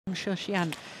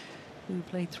Xian, who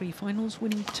played 3 finals,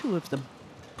 winning 2 of them.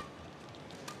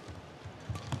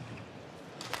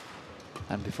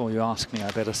 And before you ask me,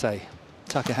 I better say,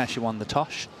 Takahashi won the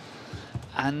toss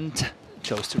and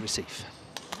chose to receive.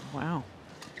 Wow.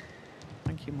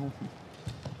 Thank you, Morten.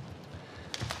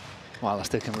 While I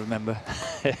still can remember.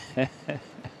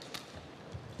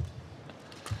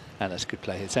 And that's good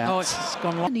play. It's out. Oh, it's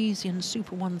gone long. Indonesian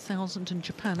Super 1000 and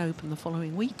Japan Open the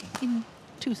following week in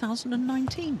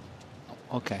 2019.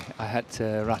 Okay, I had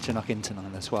Ratchanok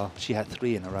Intanon as well. She had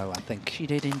 3 in a row, I think. She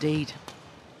did indeed.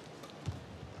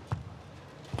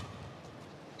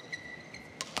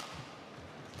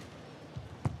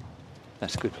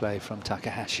 That's good play from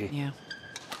Takahashi. Yeah.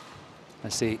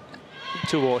 Let's see,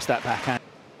 towards that backhand.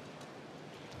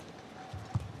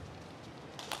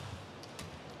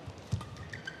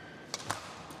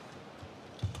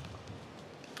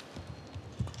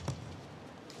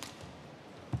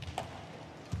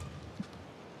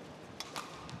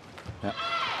 Yeah.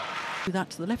 Do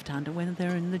that to the left-hander when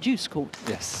they're in the deuce court.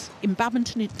 Yes. In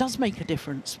badminton, it does make a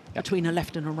difference between a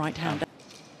left and a right-hander.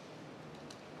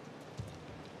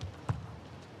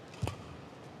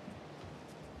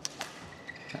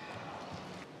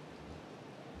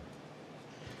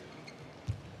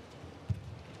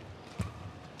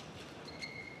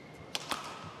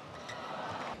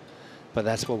 But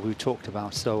that's what we've talked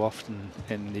about so often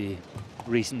in the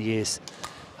recent years,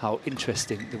 how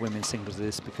interesting the women's singles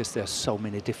is, because there are so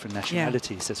many different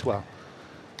nationalities as well.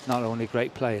 Not only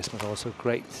great players, but also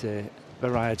great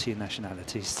variety of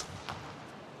nationalities.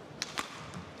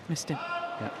 Missed him.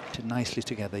 Yeah, did nicely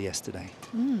together yesterday.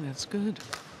 That's good.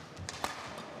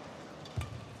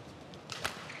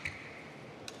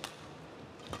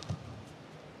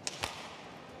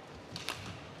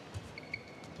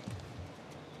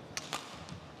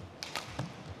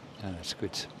 Oh, that's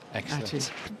good. Excellent. That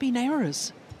is. Been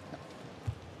errors.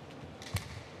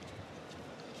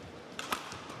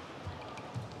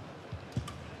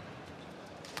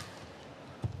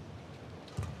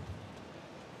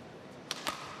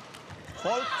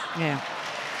 Fault. Yeah.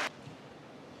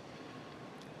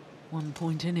 1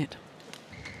 point in it.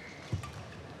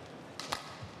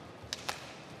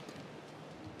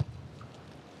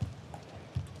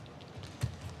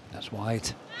 That's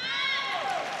wide.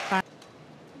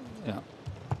 Yeah,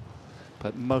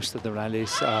 but most of the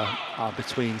rallies are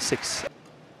between 6.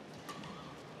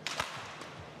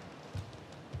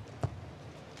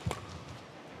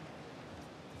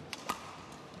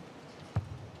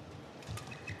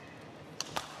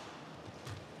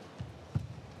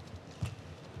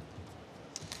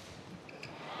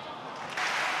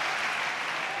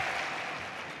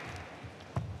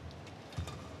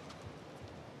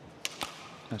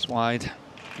 That's wide.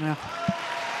 Yeah.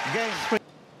 Game.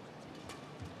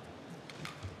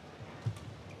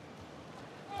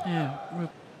 Yeah.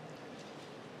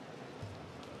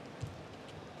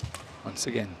 Once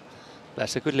again,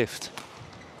 that's a good lift.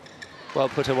 Well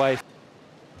put away.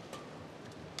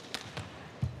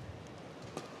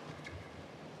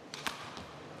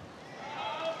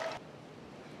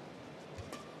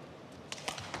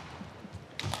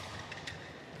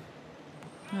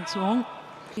 That's long.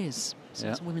 Yes.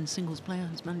 Since a women's singles player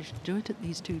has managed to do it at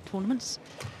these 2 tournaments.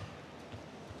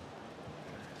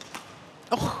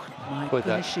 Oh, my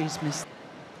goodness, she's missed.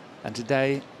 And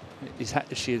today,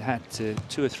 she had 2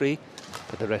 or 3,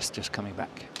 but the rest just coming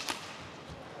back.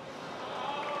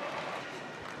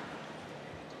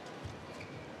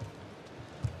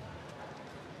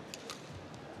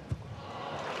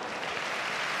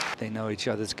 They know each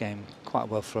other's game quite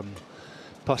well from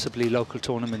possibly local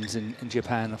tournaments in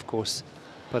Japan, of course,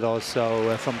 but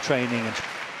also from training. And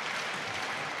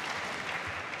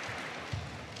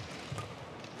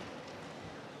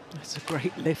That's a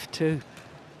great lift too.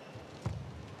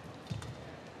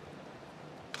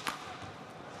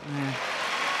 Yeah.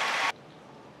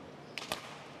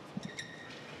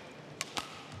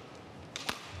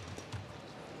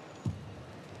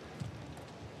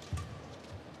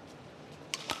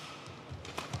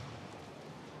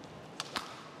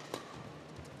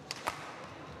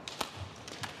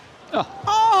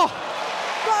 Oh,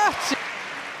 that's it.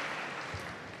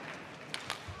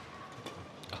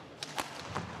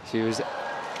 she was.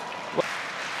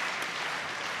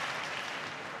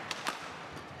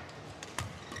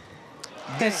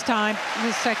 This time,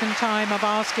 the second time of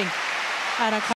asking. And